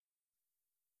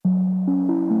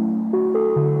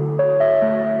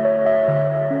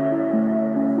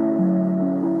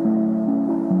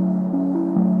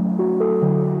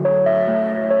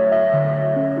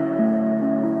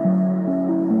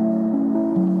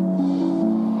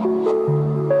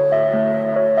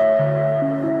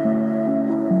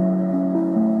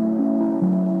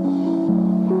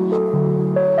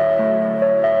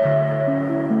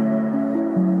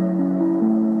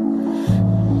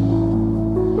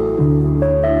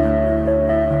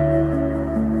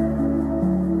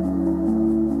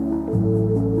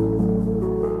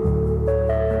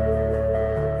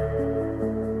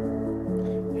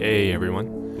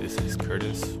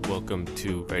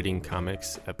to Writing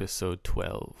Comics episode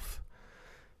 12.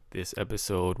 This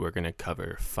episode we're going to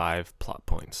cover 5 plot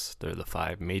points. They're the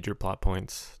 5 major plot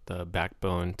points, the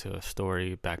backbone to a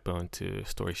story, backbone to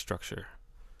story structure.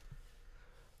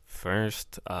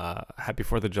 First, happy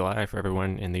 4th of July for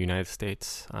everyone in the United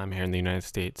States. I'm here in the United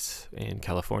States in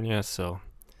California, so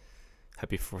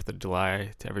happy 4th of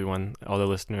July to everyone, all the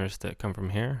listeners that come from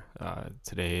here.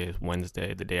 Today is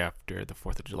Wednesday, the day after the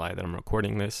 4th of July that I'm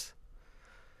recording this.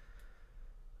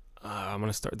 I'm going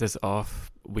to start this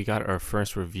off. We got our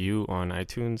first review on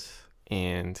iTunes,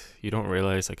 and you don't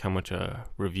realize like how much a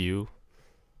review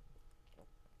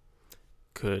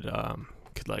could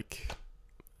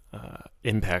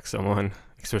impact someone,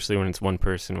 especially when it's one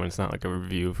person, when it's not like a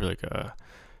review for like a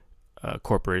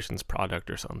corporation's product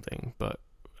or something. But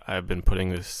I've been putting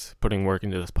work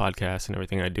into this podcast and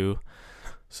everything I do.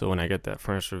 So when I get that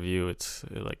first review, it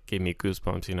like gave me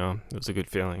goosebumps, you know? It was a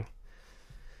good feeling.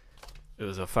 It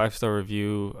was a 5-star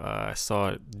review. I saw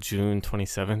it June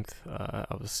 27th. I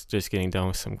was just getting done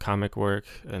with some comic work,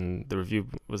 and the review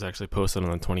was actually posted on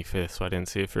the 25th, so I didn't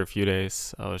see it for a few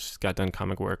days. I got done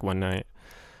comic work one night,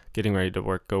 getting ready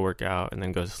to go work out, and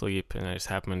then go to sleep, and I just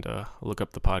happened to look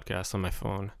up the podcast on my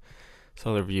phone.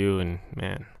 Saw the review, and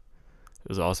man, it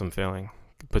was an awesome feeling.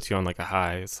 It puts you on like a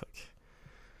high. It's like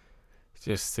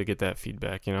just to get that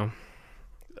feedback, you know.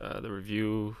 The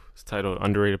review is titled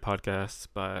Underrated Podcasts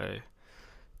by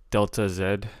Delta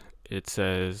Z. It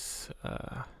says,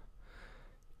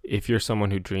 if you're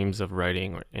someone who dreams of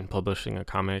writing and publishing a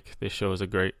comic, this show is a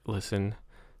great listen.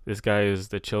 This guy is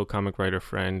the chill comic writer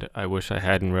friend I wish I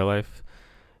had in real life,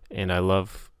 and I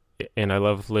love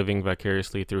living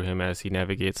vicariously through him as he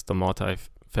navigates the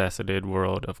multifaceted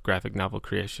world of graphic novel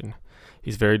creation.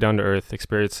 He's very down to earth,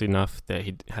 experienced enough that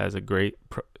he has great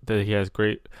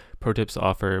pro tips to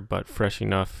offer, but fresh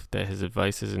enough that his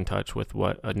advice is in touch with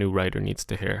what a new writer needs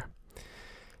to hear.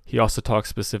 He also talks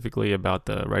specifically about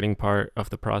the writing part of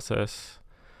the process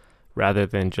rather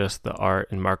than just the art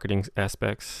and marketing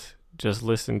aspects. Just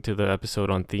listen to the episode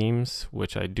on themes,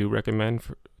 which I do recommend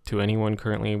to anyone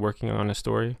currently working on a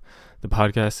story. The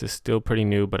podcast is still pretty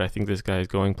new, but I think this guy is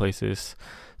going places,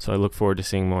 so I look forward to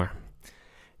seeing more.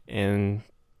 And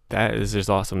that is just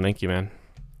awesome. Thank you, man.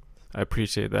 I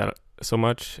appreciate that so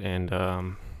much, and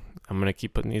I'm going to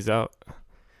keep putting these out.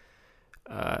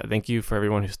 Thank you for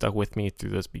everyone who stuck with me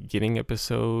through those beginning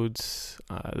episodes.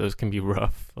 Those can be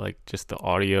rough, like just the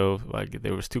audio, like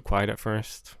it was too quiet at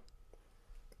first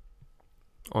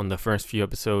on the first few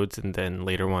episodes, and then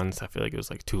later ones I feel like it was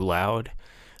like too loud,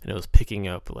 and it was picking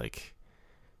up like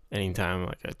anytime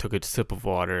like I took a sip of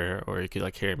water, or you could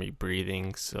like hear me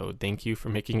breathing. So thank you for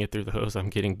making it through those. I'm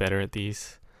getting better at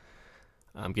these.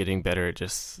 I'm getting better at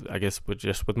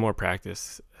with more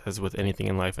practice. As with anything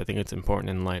in life, I think it's important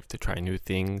in life to try new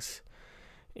things,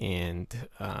 and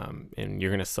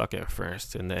you're gonna suck at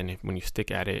first, and then when you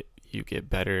stick at it, you get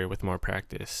better with more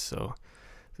practice. So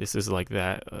this is like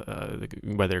that,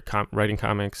 whether writing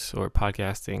comics or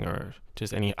podcasting or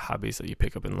just any hobbies that you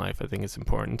pick up in life. I think it's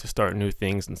important to start new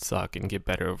things and suck and get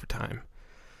better over time.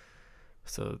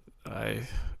 So I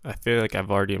feel like I've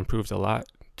already improved a lot.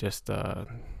 Just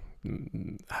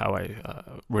how I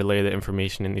relay the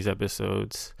information in these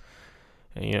episodes.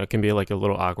 And, you know, it can be like a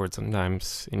little awkward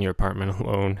sometimes in your apartment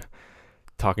alone,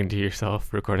 talking to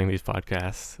yourself, recording these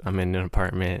podcasts. I'm in an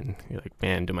apartment, and you're like,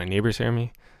 man, do my neighbors hear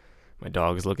me? My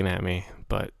dog is looking at me,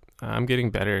 but I'm getting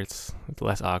better. It's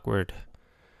less awkward.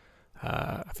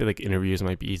 I feel like interviews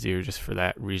might be easier just for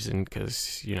that reason,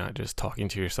 because you're not just talking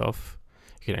to yourself.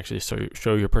 You can actually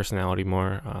show your personality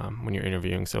more when you're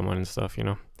interviewing someone and stuff, you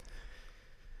know.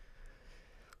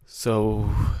 So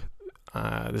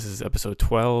this is episode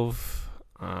 12.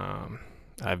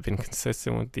 I've been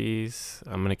consistent with these.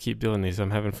 I'm gonna keep doing these.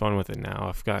 I'm having fun with it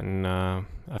now.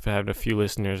 I've had a few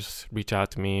listeners reach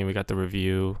out to me. We got the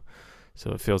review,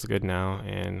 so it feels good now.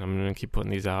 And I'm gonna keep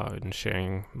putting these out and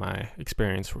sharing my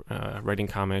experience writing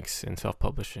comics and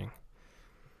self-publishing.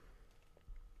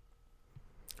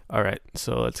 All right,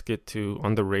 so let's get to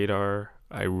On the Radar.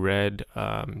 I read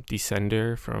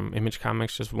Descender from Image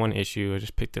Comics, just one issue. I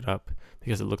just picked it up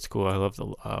because it looks cool. I love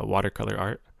the watercolor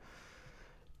art.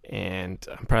 And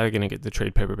I'm probably going to get the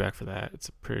trade paperback for that.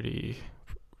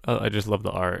 I just love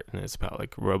the art, and it's about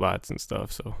like robots and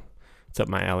stuff, so it's up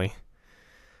my alley.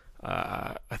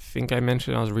 I think I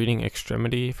mentioned I was reading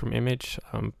Extremity from Image.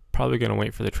 I'm probably going to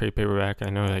wait for the trade paperback. I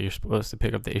know that you're supposed to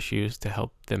pick up the issues to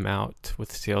help them out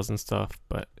with sales and stuff,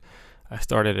 but I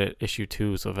started at issue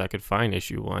 2, so if I could find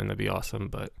issue 1, that'd be awesome,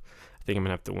 but I think I'm going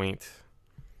to have to wait.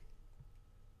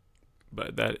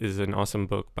 But that is an awesome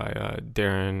book by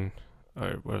Darren,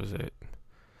 or what was it?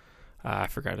 I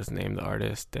forgot his name, the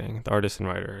artist. Dang, the artist and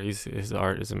writer. His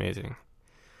art is amazing.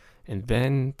 And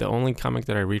then the only comic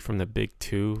that I read from the big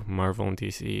two, Marvel and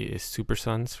DC, is Super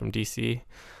Sons from DC.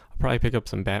 I'll probably pick up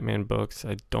some Batman books.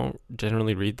 I don't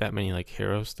generally read that many like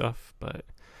hero stuff, but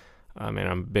I'm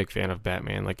a big fan of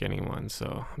Batman like anyone,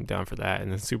 so I'm down for that.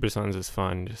 And then Super Sons is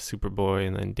fun, just Superboy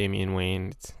and then Damian Wayne.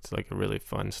 It's like a really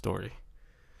fun story.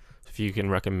 If you can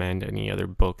recommend any other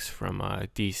books from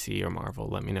DC or Marvel,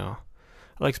 let me know.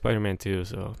 I like Spider-Man too,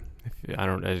 so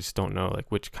I just don't know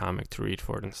like which comic to read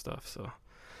for it and stuff. So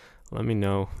let me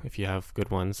know if you have good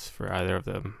ones for either of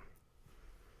them.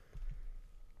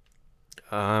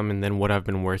 And then what I've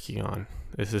been working on.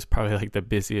 This is probably like the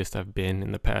busiest I've been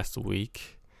in the past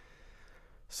week.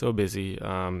 So busy.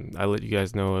 I let you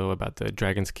guys know about the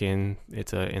Dragonskin.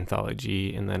 It's an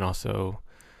anthology, and then also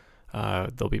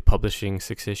they'll be publishing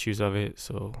 6 issues of it.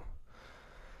 So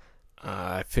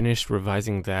I finished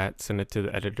revising that, sent it to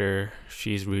the editor.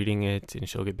 She's reading it, and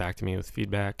she'll get back to me with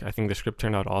feedback. I think the script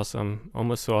turned out awesome,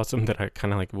 almost so awesome that I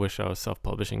kind of like wish I was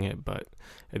self-publishing it. But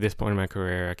at this point in my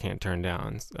career, I can't turn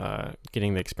down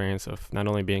getting the experience of not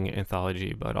only being an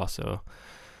anthology, but also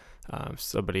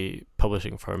somebody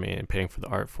publishing for me and paying for the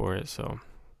art for it. So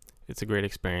it's a great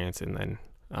experience, and then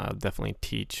I'll definitely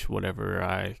teach whatever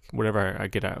I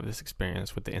get out of this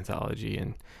experience with the anthology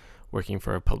and working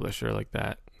for a publisher like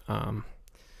that.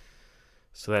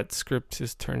 So that script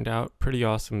has turned out pretty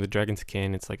awesome. The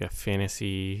Dragonskin, it's like a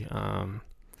fantasy,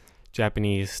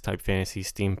 Japanese type fantasy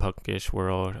steampunkish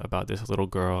world about this little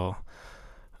girl.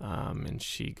 And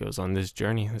she goes on this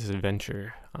journey, this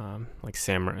adventure, like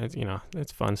samurai,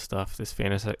 it's fun stuff. This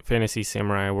fantasy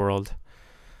samurai world.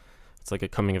 It's like a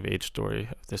coming of age story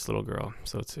of this little girl.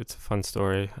 So it's a fun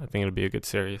story. I think it'll be a good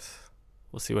series.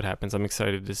 We'll see what happens. I'm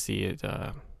excited to see it,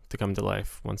 to come to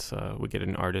life once we get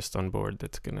an artist on board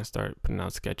that's going to start putting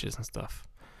out sketches and stuff.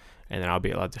 And then I'll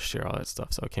be allowed to share all that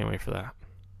stuff, so I can't wait for that.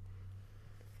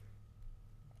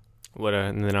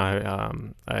 And then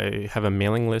I have a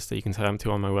mailing list that you can sign up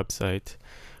to on my website,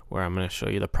 where I'm going to show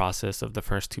you the process of the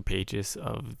first 2 pages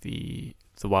of the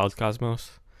Wild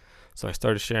Cosmos. So I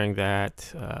started sharing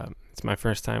that. It's my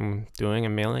first time doing a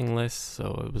mailing list,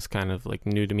 so it was kind of like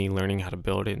new to me learning how to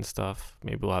build it and stuff.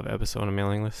 Maybe we'll have an episode on a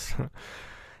mailing list.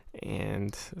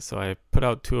 And so I put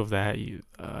out 2 of that.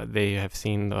 They have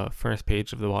seen the first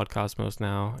page of the Wild Cosmos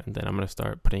now, and then I'm going to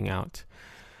start putting out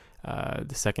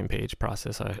the second page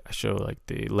process. I show like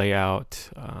the layout,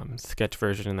 sketch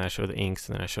version, and then I show the inks,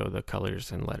 and then I show the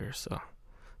colors and letters. So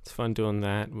it's fun doing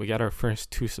that. We got our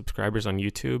first 2 subscribers on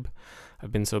YouTube.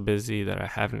 I've been so busy that I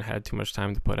haven't had too much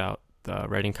time to put out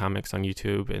writing comics on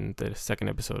YouTube and the second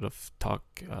episode of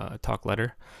Talk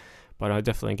Letter, but I'll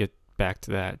definitely get back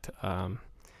to that.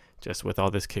 Just with all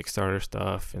this Kickstarter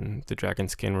stuff and the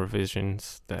Dragonskin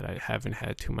revisions, that I haven't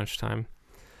had too much time.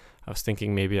 I was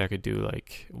thinking maybe I could do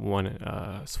like one,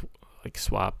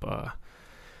 swap,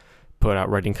 put out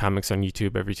writing comics on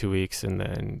YouTube every 2 weeks, and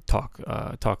then talk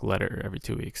letter every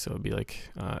 2 weeks. So it'd be like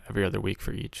every other week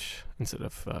for each, instead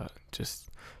of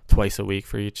just twice a week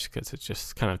for each, because it's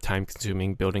just kind of time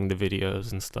consuming building the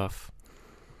videos and stuff.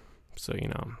 So,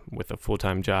 with a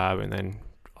full-time job, and then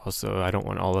also I don't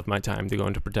want all of my time to go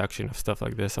into production of stuff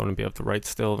like this. I want to be able to write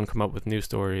still and come up with new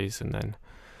stories, and then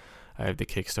I have the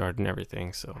Kickstarter and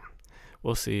everything. So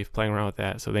we'll see, playing around with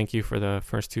that. So thank you for the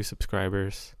first 2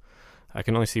 subscribers. I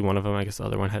can only see one of them. I guess the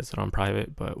other one has it on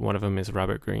private, but one of them is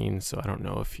Robert Green. So I don't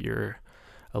know if you're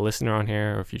a listener on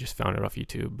here or if you just found it off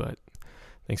YouTube, but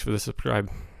thanks for the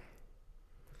subscribe.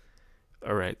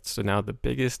 All right, so now the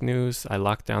biggest news. I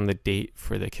locked down the date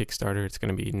for the Kickstarter. It's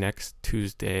going to be next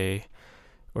Tuesday,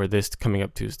 or this coming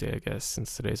up Tuesday, I guess,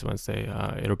 since today's Wednesday.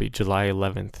 It'll be July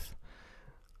 11th.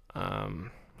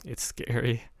 It's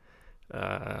scary,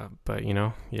 but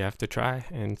you have to try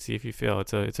and see if you feel.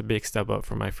 It's a big step up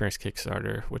from my first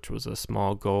Kickstarter, which was a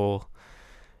small goal,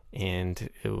 and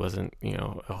it wasn't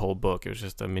a whole book. It was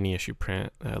just a mini issue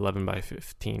print, 11 by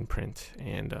 15 print,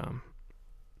 and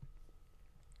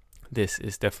this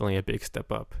is definitely a big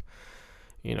step up.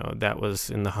 That was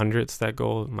in the hundreds, that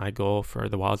goal. My goal for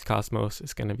the Wild Cosmos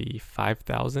is going to be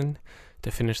 5,000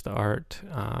 to finish the art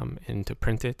and to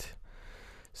print it.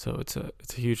 So it's a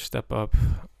huge step up.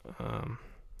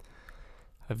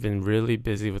 I've been really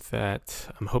busy with that.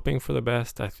 I'm hoping for the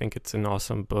best. I think it's an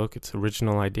awesome book. It's an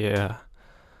original idea.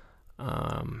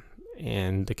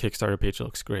 And the Kickstarter page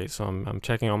looks great. So I'm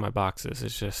checking all my boxes.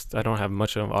 It's just I don't have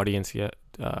much of an audience yet,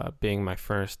 being my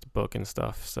first book and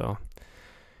stuff. So,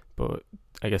 but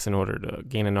I guess in order to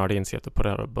gain an audience, you have to put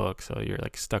out a book. So you're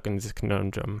like stuck in this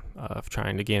conundrum of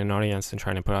trying to gain an audience and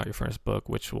trying to put out your first book,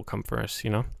 which will come first,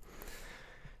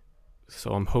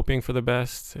 So I'm hoping for the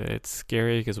best. It's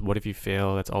scary because what if you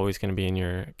fail? That's always going to be in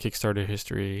your Kickstarter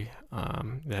history.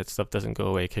 That stuff doesn't go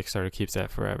away. Kickstarter keeps that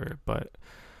forever. But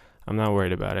I'm not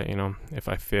worried about it. If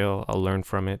I fail, I'll learn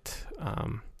from it.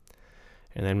 And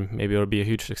then maybe it'll be a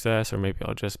huge success, or maybe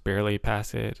I'll just barely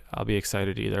pass it. I'll be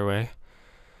excited either way.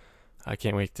 I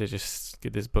can't wait to just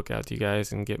get this book out to you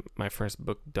guys and get my first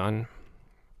book done.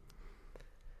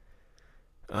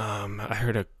 I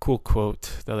heard a cool quote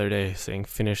the other day saying,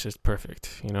 "Finish is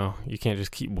perfect." You can't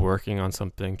just keep working on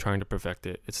something, trying to perfect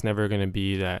it. It's never going to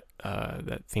be that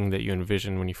thing that you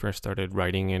envisioned when you first started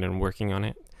writing it and working on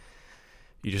it.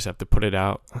 You just have to put it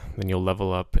out, then you'll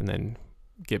level up, and then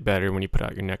get better when you put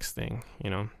out your next thing.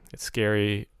 It's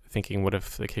scary thinking, what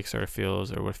if the Kickstarter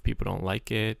fails, or what if people don't like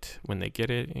it when they get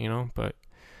it, but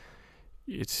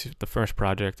it's the first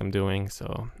project I'm doing,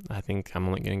 so I think I'm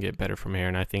only going to get better from here,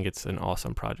 and I think it's an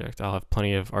awesome project. I'll have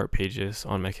plenty of art pages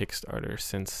on my Kickstarter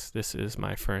since this is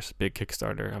my first big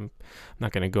Kickstarter. I'm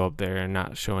not going to go up there and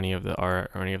not show any of the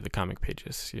art or any of the comic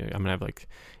pages. I'm going to have like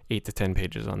 8 to 10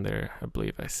 pages on there, I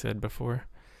believe I said before.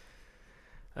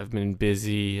 I've been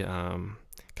busy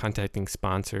contacting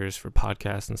sponsors for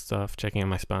podcasts and stuff, checking on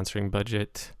my sponsoring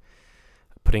budget,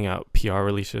 putting out PR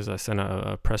releases. I sent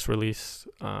a press release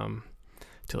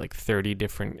to like 30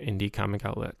 different indie comic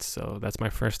outlets. So that's my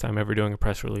first time ever doing a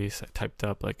press release. I typed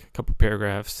up like a couple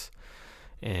paragraphs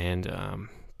and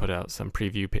put out some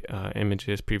preview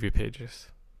pages.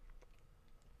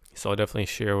 So I'll definitely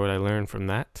share what I learned from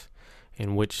that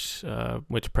and which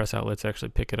press outlets actually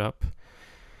pick it up.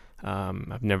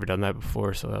 I've never done that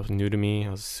before, so that was new to me. I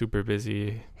was super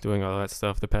busy doing all that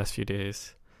stuff the past few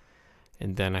days.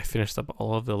 And then I finished up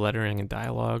all of the lettering and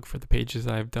dialogue for the pages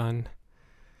I've done.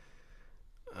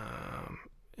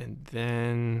 And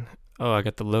then, I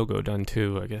got the logo done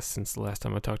too, I guess, since the last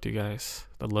time I talked to you guys.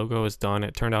 The logo is done.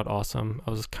 It turned out awesome.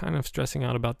 I was kind of stressing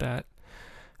out about that.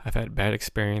 I've had bad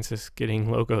experiences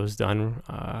getting logos done,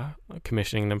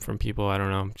 commissioning them from people. I don't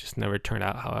know, just never turned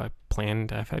out how I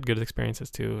planned. I've had good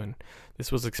experiences too, and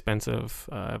this was expensive.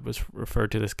 I was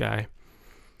referred to this guy,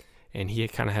 and he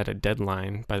kind of had a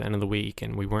deadline by the end of the week,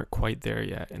 and we weren't quite there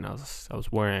yet. And I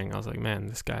was worrying. I was like, man,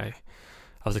 this guy.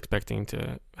 I was expecting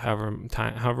to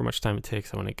however much time it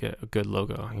takes. I want to get a good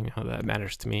logo. That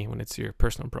matters to me when it's your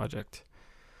personal project,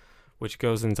 which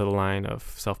goes into the line of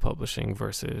self-publishing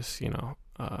versus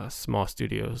small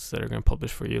studios that are going to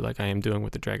publish for you, like I am doing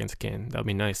with the Dragon Skin. That'll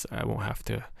be nice. I won't have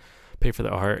to pay for the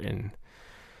art, and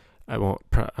I won't.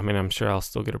 I'm sure I'll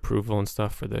still get approval and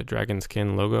stuff for the Dragon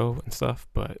Skin logo and stuff,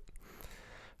 but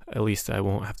at least I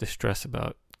won't have to stress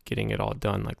about getting it all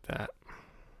done like that.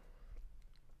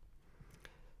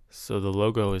 So the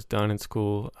logo is done. It's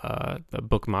cool. The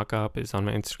book mock-up is on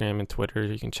my Instagram and Twitter.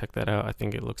 You can check that out. I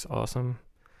think it looks awesome.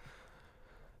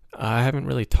 I haven't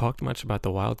really talked much about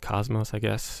the Wild Cosmos, I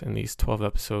guess, in these 12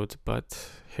 episodes, but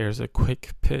here's a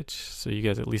quick pitch so you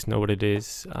guys at least know what it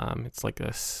is.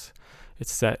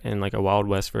 It's set in like a Wild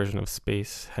West version of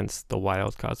space, hence the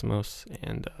Wild Cosmos,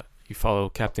 and you follow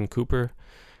Captain Cooper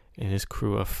and his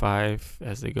crew of 5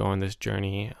 as they go on this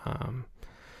journey,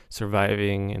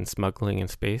 surviving and smuggling in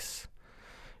space.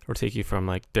 It'll take you from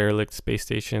like derelict space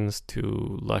stations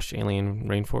to lush alien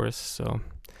rainforests, so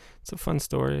it's a fun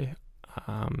story.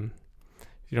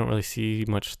 You don't really see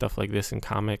much stuff like this in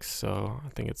comics, so I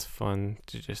think it's fun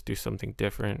to just do something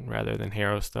different rather than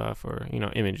Harrow stuff, or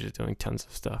Image is doing tons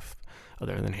of stuff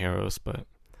other than Harrow's, but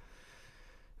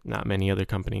not many other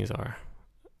companies are.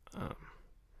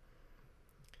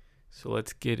 So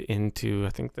let's get into, I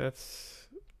think that's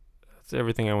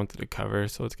everything I wanted to cover.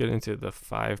 So let's get into the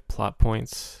 5 plot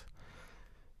points.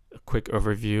 A quick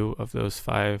overview of those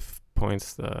 5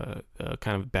 points, the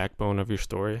kind of backbone of your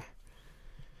story.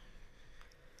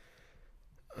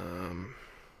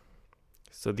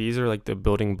 So these are like the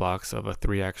building blocks of a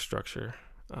 3-act structure.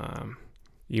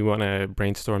 You want to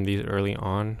brainstorm these early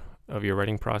on of your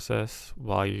writing process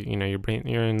while you're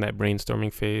in that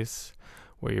brainstorming phase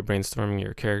where you're brainstorming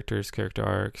your characters, character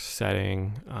arcs,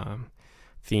 setting,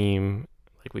 theme,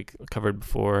 like we covered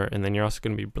before, and then you're also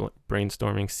going to be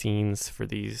brainstorming scenes for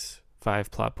these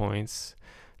 5 plot points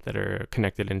that are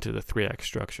connected into the 3-act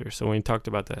structure. So when we talked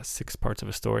about the 6 parts of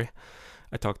a story,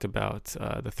 I talked about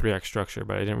the 3-act structure,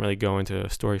 but I didn't really go into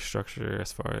story structure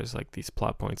as far as like these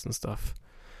plot points and stuff.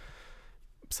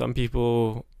 Some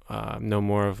people know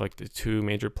more of like the 2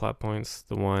 major plot points,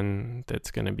 the one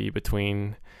that's going to be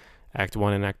between Act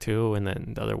 1 and Act 2, and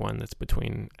then the other one that's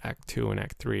between Act 2 and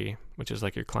Act 3, which is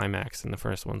like your climax, and the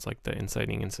first one's like the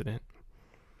inciting incident.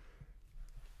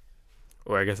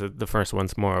 Or I guess the first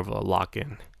one's more of a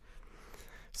lock-in.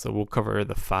 So we'll cover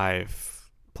the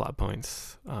 5 plot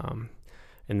points.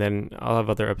 And then I'll have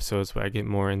other episodes where I get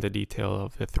more into detail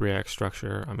of the 3-act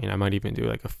structure. I mean, I might even do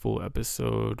like a full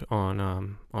episode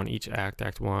on each act: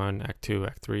 Act 1, Act 2,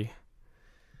 Act 3.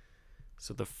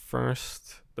 So the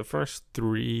first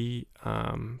 3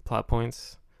 plot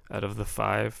points out of the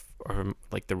 5 are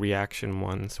like the reaction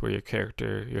ones, where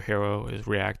your hero is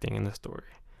reacting in the story.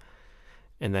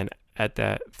 And then at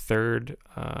that third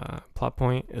plot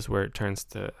point is where it turns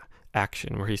to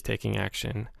action, where he's taking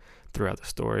action throughout the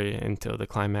story until the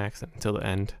climax, until the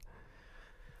end.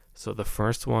 So the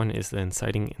first one is the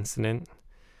inciting incident.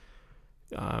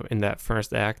 In that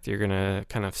first act, you're gonna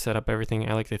kind of set up everything.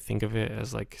 I like to think of it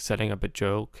as like setting up a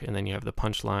joke, and then you have the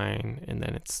punchline, and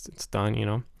then it's done, you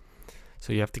know.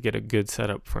 So you have to get a good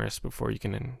setup first before you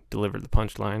can deliver the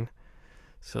punchline.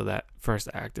 So that first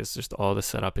act is just all the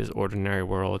setup is ordinary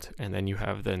world, and then you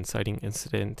have the inciting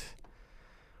incident,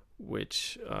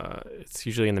 which it's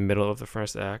usually in the middle of the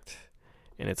first act,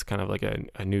 and it's kind of like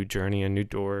a new journey, a new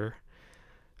door,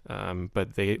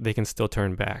 but they can still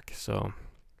turn back. So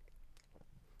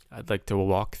I'd like to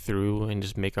walk through and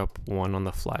just make up one on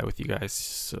the fly with you guys.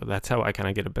 So that's how I kind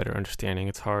of get a better understanding.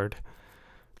 It's hard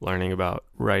learning about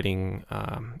writing,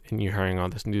 and you're hearing all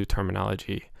this new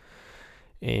terminology,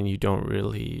 and it doesn't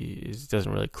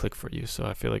really click for you. So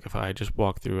I feel like if I just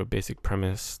walk through a basic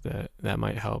premise, that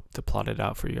might help to plot it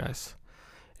out for you guys.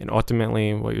 And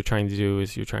ultimately, what you're trying to do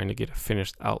is you're trying to get a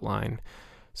finished outline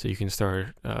so you can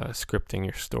start scripting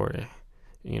your story.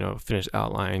 Finished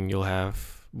outline, you'll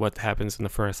have what happens in the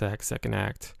first act, second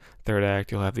act, third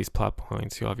act. You'll have these plot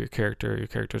points. You'll have your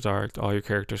character's arc, all your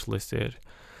characters listed.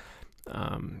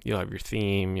 You'll have your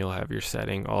theme, you'll have your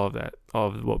setting, all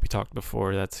of what we talked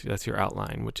before. That's your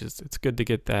outline, which is, it's good to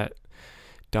get that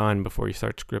done before you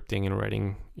start scripting and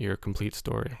writing your complete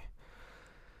story.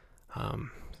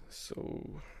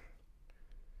 So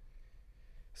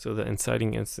the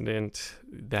inciting incident,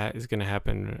 that is going to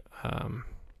happen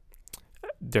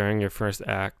during your first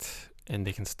act, and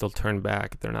they can still turn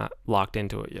back. They're not locked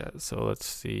into it yet. So let's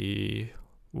see,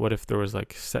 what if there was,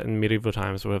 like, set in medieval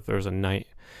times, what if there was a knight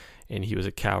and he was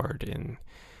a coward, and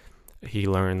he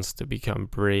learns to become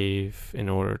brave in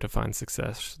order to find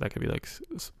success? That could be like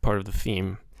part of the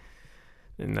theme,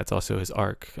 and that's also his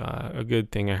arc. A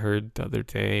good thing I heard the other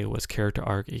day was character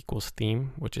arc equals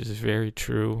theme, which is very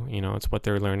true. It's what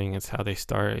they're learning. It's how they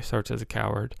start. He starts as a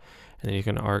coward, and then you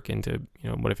can arc into,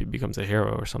 what if he becomes a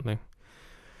hero or something.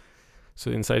 So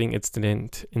the inciting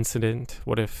incident,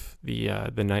 what if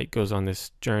the knight goes on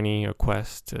this journey, a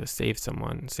quest to save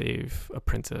someone, save a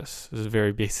princess? This is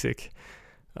very basic.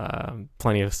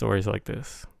 Plenty of stories like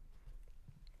this.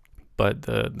 But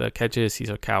the catch is he's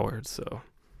a coward, so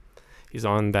he's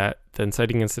on the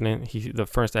inciting incident. The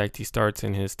first act, he starts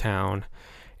in his town,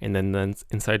 and then the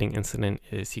inciting incident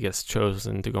is he gets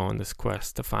chosen to go on this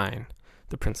quest to find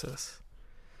the princess.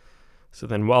 So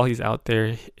then while he's out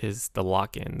there is the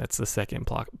lock-in. That's the second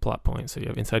plot point. So you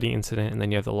have inciting incident, and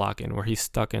then you have the lock-in, where he's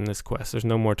stuck in this quest. There's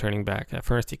no more turning back. At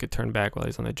first, he could turn back while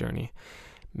he's on the journey.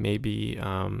 Maybe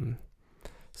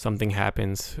something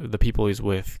happens. The people he's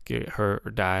with get hurt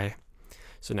or die.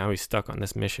 So now he's stuck on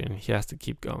this mission. He has to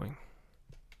keep going.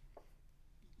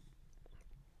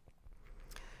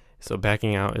 So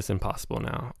backing out is impossible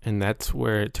now. And that's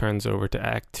where it turns over to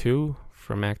Act 2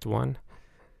 from Act 1.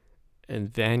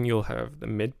 And then you'll have the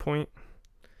midpoint.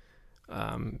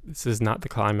 This is not the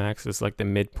climax. It's like the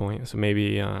midpoint. So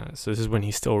maybe, so this is when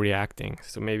he's still reacting.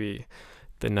 So maybe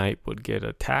the knight would get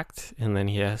attacked, and then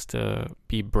he has to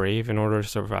be brave in order to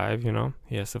survive.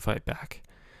 He has to fight back.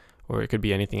 Or it could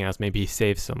be anything else. Maybe he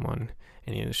saves someone,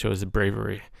 and he shows the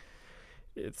bravery.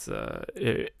 It's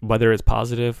whether it's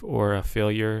positive or a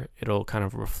failure, it'll kind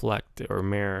of reflect or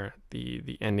mirror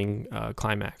the ending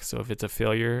climax. So if it's a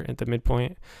failure at the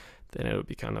midpoint, then it would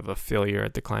be kind of a failure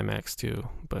at the climax too.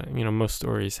 But most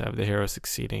stories have the hero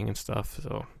succeeding and stuff.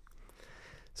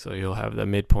 So you'll have the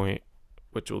midpoint,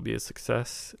 which will be a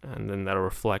success, and then that'll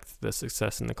reflect the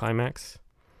success in the climax.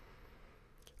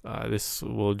 This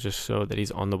will just show that he's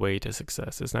on the way to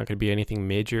success. It's not going to be anything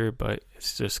major, but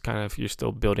it's just kind of, you're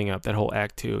still building up. That whole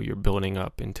Act 2, you're building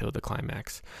up until the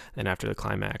climax. And after the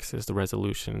climax is the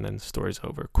resolution, and then the story's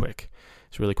over quick.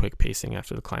 It's really quick pacing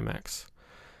after the climax.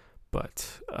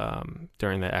 But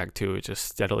during the Act 2, it's just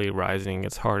steadily rising.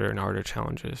 It's harder and harder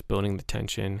challenges, building the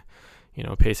tension,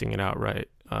 pacing it out right.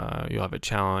 You'll have a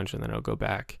challenge, and then it'll go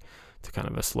back to kind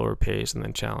of a slower pace, and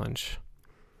then challenge.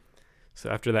 So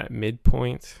after that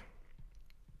midpoint,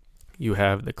 you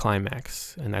have the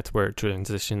climax, and that's where it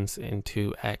transitions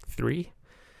into Act 3.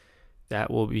 That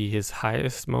will be his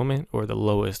highest moment or the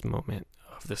lowest moment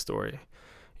of the story.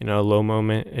 A low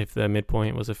moment if the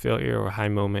midpoint was a failure, or a high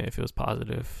moment if it was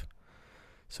positive.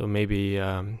 So maybe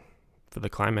for the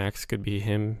climax could be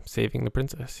him saving the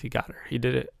princess. He got her. He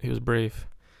did it. He was brave.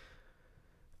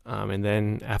 And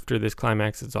then after this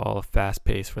climax, it's all fast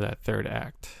paced for that third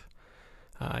act.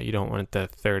 You don't want the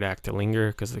third act to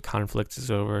linger because the conflict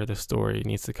is over. The story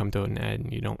needs to come to an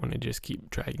end. You don't want to just keep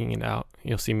dragging it out.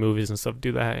 You'll see movies and stuff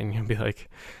do that, and you'll be like,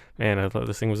 man, I thought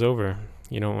this thing was over.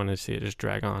 You don't want to see it just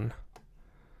drag on.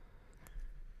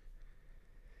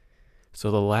 So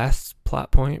the last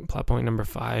plot point number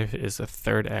 5, is a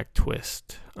third act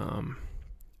twist.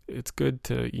 It's good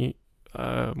to...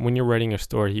 when you're writing a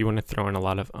story, you want to throw in a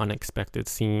lot of unexpected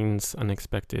scenes,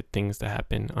 unexpected things that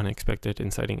happen, unexpected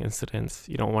inciting incidents.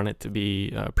 You don't want it to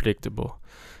be predictable.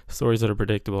 Stories that are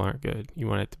predictable aren't good. You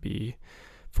want it to be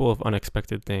full of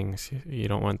unexpected things. You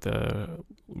don't want the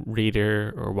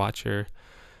reader or watcher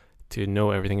to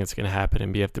know everything that's going to happen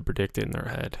and be able to predict it in their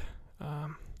head.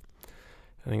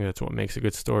 I think that's what makes a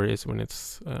good story, is when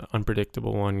it's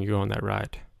unpredictable one. You go on that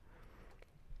ride.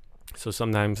 So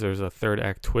sometimes there's a third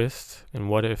act twist, and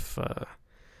what if,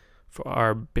 for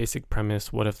our basic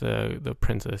premise, what if the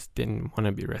princess didn't want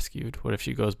to be rescued? What if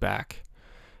she goes back?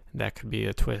 That could be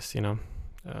a twist, you know?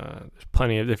 There's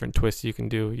plenty of different twists you can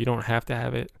do. You don't have to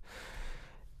have it.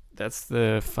 That's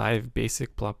the 5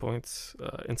 basic plot points: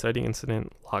 inciting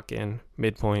incident, lock-in,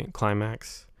 midpoint,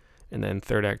 climax, and then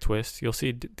third act twist. You'll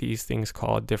see these things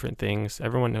called different things.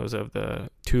 Everyone knows of the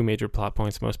 2 major plot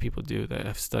points. Most people do that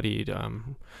have studied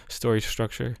story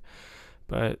structure,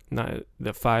 but not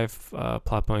the 5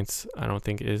 plot points. I don't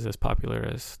think is as popular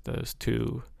as those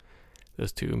two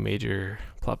major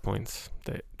plot points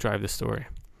that drive the story.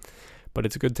 But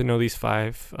it's good to know these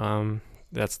 5.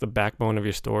 That's the backbone of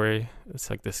your story. It's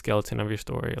like the skeleton of your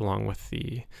story, along with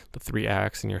the 3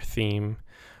 acts and your theme.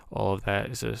 All of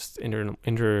that is just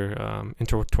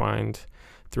intertwined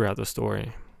throughout the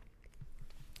story.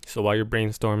 So while you're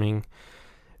brainstorming,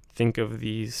 think of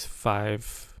these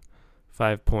 5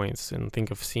 points and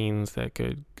think of scenes that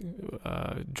could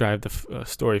drive the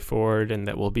story forward, and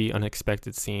that will be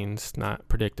unexpected scenes, not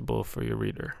predictable for your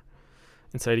reader.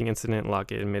 Inciting incident,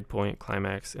 lock-in, midpoint,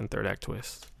 climax, and third act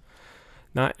twist.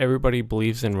 Not everybody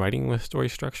believes in writing with story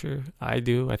structure. I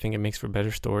do. I think it makes for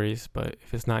better stories, but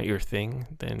if it's not your thing,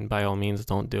 then by all means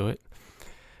don't do it.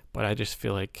 But I just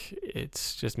feel like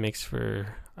it's just makes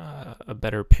for a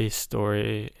better paced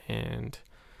story, and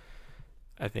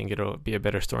I think it'll be a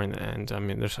better story in the end. I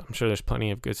mean, I'm sure there's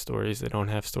plenty of good stories that don't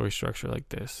have story structure like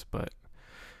this, but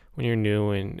when you're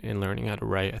new and learning how to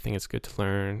write, I think it's good to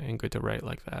learn and good to write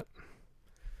like that.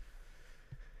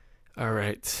 All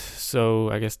right, so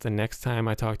I guess the next time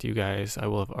I talk to you guys, I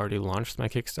will have already launched my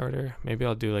Kickstarter. Maybe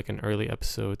I'll do like an early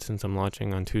episode since I'm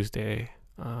launching on Tuesday.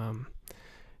 And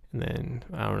then,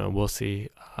 I don't know, we'll see.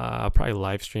 I'll probably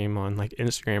live stream on like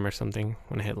Instagram or something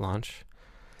when I hit launch.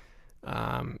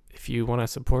 If you want to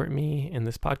support me in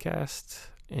this podcast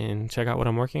and check out what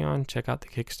I'm working on, check out the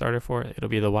Kickstarter for it. It'll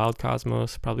be The Wild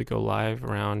Cosmos, probably go live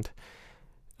around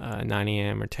 9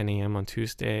 a.m. or 10 a.m. on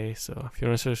Tuesday. So if you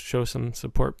want to show some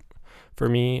support for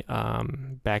me,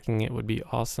 backing it would be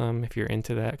awesome. If you're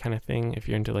into that kind of thing, if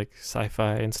you're into like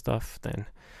sci-fi and stuff, then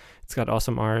it's got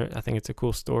awesome art. I think it's a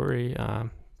cool story.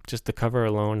 Just the cover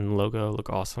alone and logo look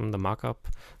awesome. The mock-up,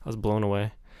 I was blown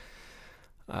away.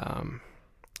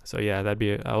 So yeah,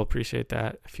 I'll appreciate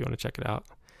that if you want to check it out.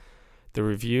 The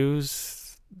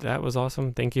reviews, that was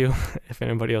awesome. Thank you. If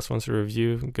anybody else wants to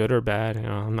review, good or bad,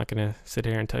 I'm not gonna sit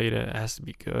here and tell you that it has to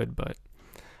be good, but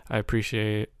I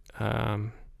appreciate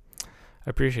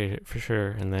it for sure.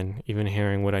 And then even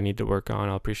hearing what I need to work on,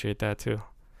 I'll appreciate that too.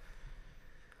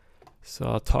 So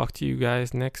I'll talk to you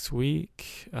guys next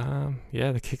week. The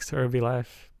Kickstarter will be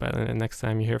live by the next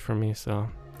time you hear from me. So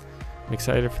I'm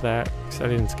excited for that.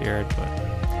 Excited and scared, but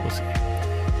we'll see.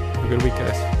 Have a good week,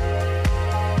 guys.